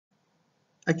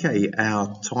Okay,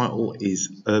 our title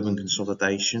is Urban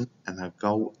Consolidation, and our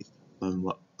goal is to learn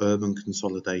what urban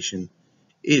consolidation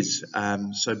is.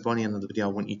 So by the end of the video,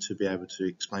 I want you to be able to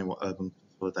explain what urban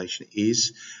consolidation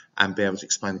is and be able to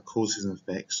explain the causes and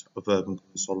effects of urban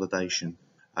consolidation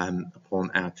upon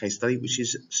our case study, which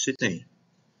is Sydney.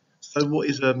 So what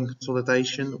is urban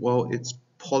consolidation? Well, it's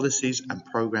policies and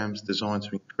programs designed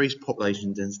to increase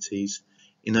population densities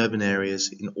in urban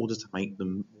areas in order to make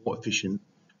them more efficient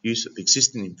use of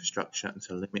existing infrastructure and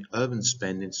to limit urban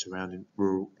spend in surrounding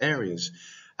rural areas.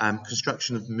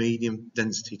 Construction of medium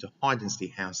density to high density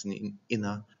housing in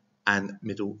inner and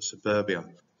middle suburbia.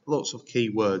 Lots of key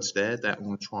words there that I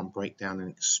want to try and break down and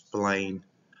explain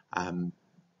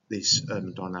this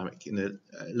dynamic in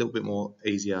a little bit more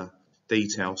easier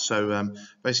detail. So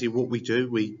basically what we do,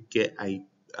 we get a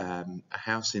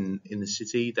house in the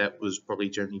city that was probably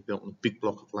generally built on a big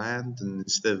block of land, and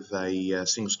instead of a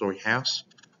single story house,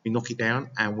 we knock it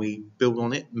down and we build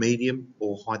on it medium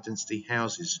or high density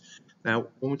houses. Now,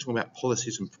 when we're talking about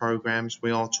policies and programs,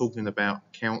 we are talking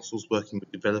about councils working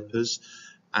with developers,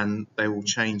 and they will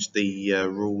change the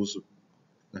rules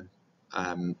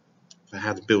for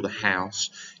how to build a house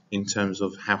in terms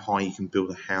of how high you can build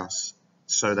a house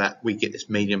so that we get this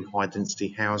medium high density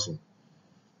housing.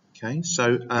 Okay,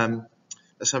 so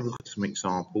let's have a look at some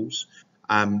examples.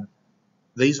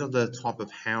 These are the type of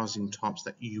housing types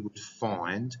that you would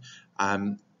find.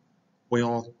 We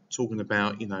are talking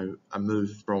about, a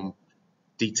move from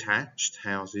detached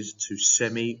houses to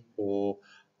semi or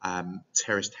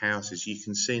terraced houses. You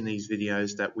can see in these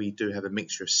videos that we do have a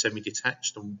mixture of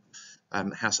semi-detached.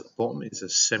 The house at the bottom is a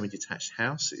semi-detached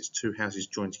house. It's two houses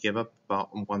joined together, but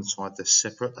on one side they're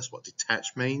separate. That's what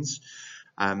detached means.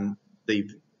 The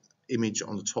image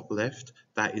on the top left,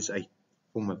 that is a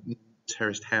form of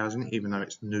terraced housing, even though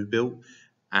it's new built.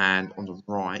 And on the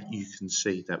right, you can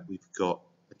see that we've got,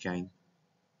 again,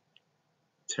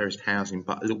 terraced housing,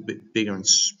 but a little bit bigger and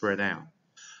spread out.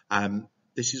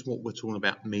 This is what we're talking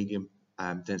about, medium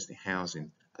density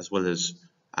housing, as well as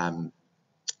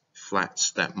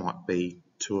flats that might be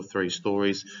 2 or 3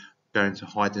 stories, going to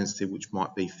high density, which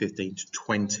might be 15 to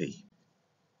 20.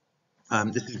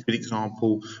 This is a good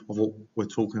example of what we're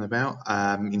talking about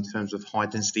in terms of high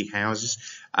density houses.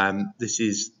 This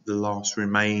is the last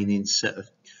remaining set of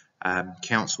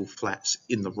council flats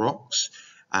in the rocks.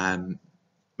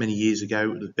 Many years ago, it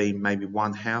would have been maybe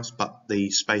one house, but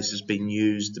the space has been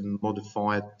used and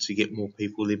modified to get more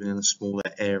people living in a smaller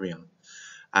area.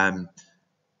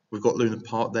 We've got Luna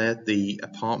Park there. The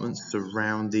apartments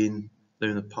surrounding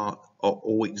Luna Park are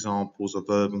all examples of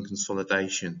urban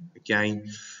consolidation.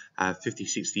 Again, 50,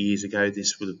 60 years ago,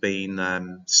 this would have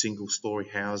been single-story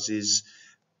houses.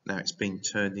 Now it's been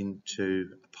turned into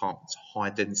apartments,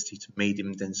 high density to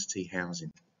medium density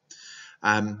housing.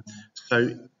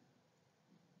 So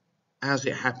how's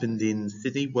it happened in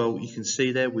Sydney? Well, you can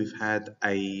see there we've had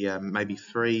a maybe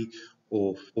 3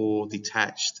 or 4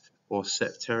 detached or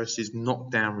set terraces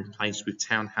knocked down, replaced with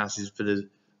townhouses, villas,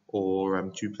 or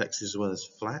duplexes, as well as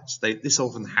flats. This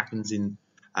often happens in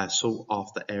sought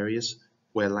after areas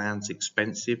where land's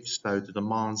expensive, so the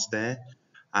demand's there.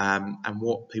 And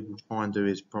what people try and do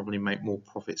is probably make more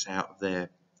profits out of their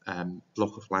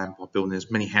block of land by building as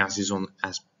many houses on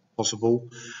as possible.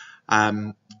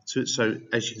 So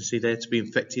as you can see there, to be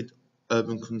effective,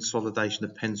 urban consolidation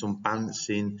depends on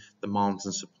balancing demands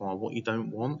and supply. What you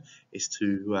don't want is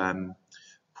to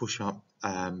push up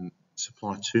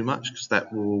supply too much, because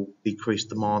that will decrease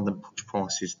demand and push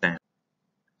prices down.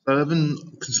 So urban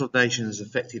consolidation has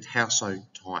affected household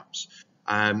types.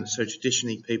 So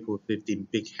traditionally people have lived in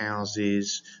big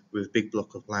houses with a big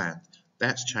block of land.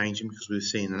 That's changing because we're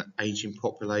seeing an aging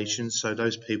population. So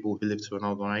those people who live to an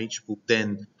older age will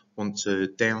then want to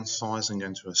downsize and go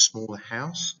into a smaller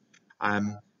house.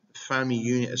 The family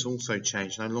unit has also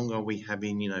changed. No longer are we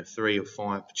having 3 or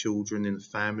 5 children in the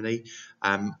family.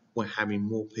 We're having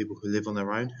more people who live on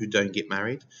their own, who don't get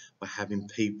married. We're having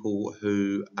people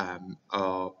who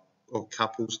are or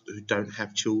couples who don't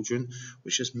have children,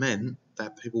 which has meant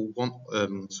that people want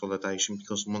urban consolidation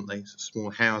because they want these small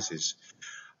houses.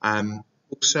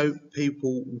 Also,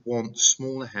 people want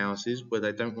smaller houses where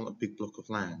they don't want a big block of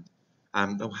land.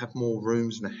 They'll have more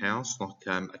rooms in the house, like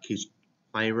a kid's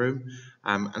playroom,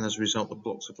 and as a result, the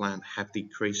blocks of land have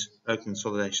decreased. Urban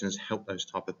consolidation has helped those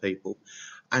type of people.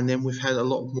 And then we've had a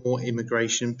lot more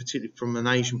immigration, particularly from an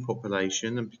Asian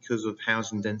population, and because of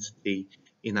housing density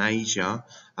in Asia,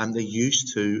 they're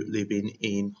used to living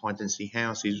in high density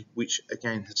houses, which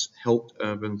again has helped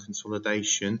urban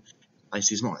consolidation in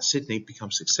places like Sydney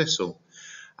become successful.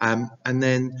 And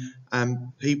then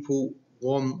people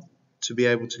want to be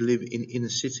able to live in inner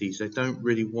cities. They don't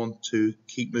really want to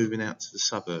keep moving out to the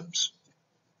suburbs.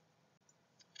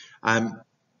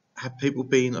 Have people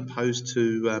been opposed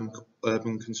to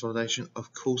urban consolidation?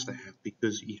 Of course they have,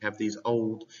 because you have these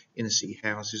old inner city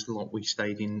houses like we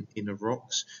stayed in the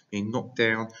Rocks being knocked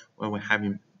down when we're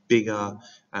having bigger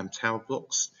tower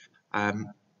blocks.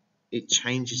 It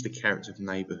changes the character of the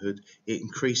neighbourhood. It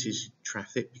increases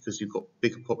traffic because you've got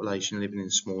bigger population living in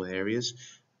small areas,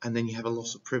 and then you have a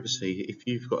loss of privacy. If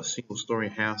you've got a single-storey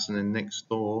house and then next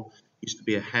door used to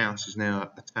be a house, is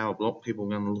now a tower block, people are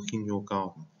going to look in your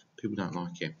garden. People don't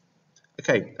like it.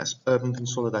 Okay, that's urban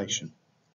consolidation.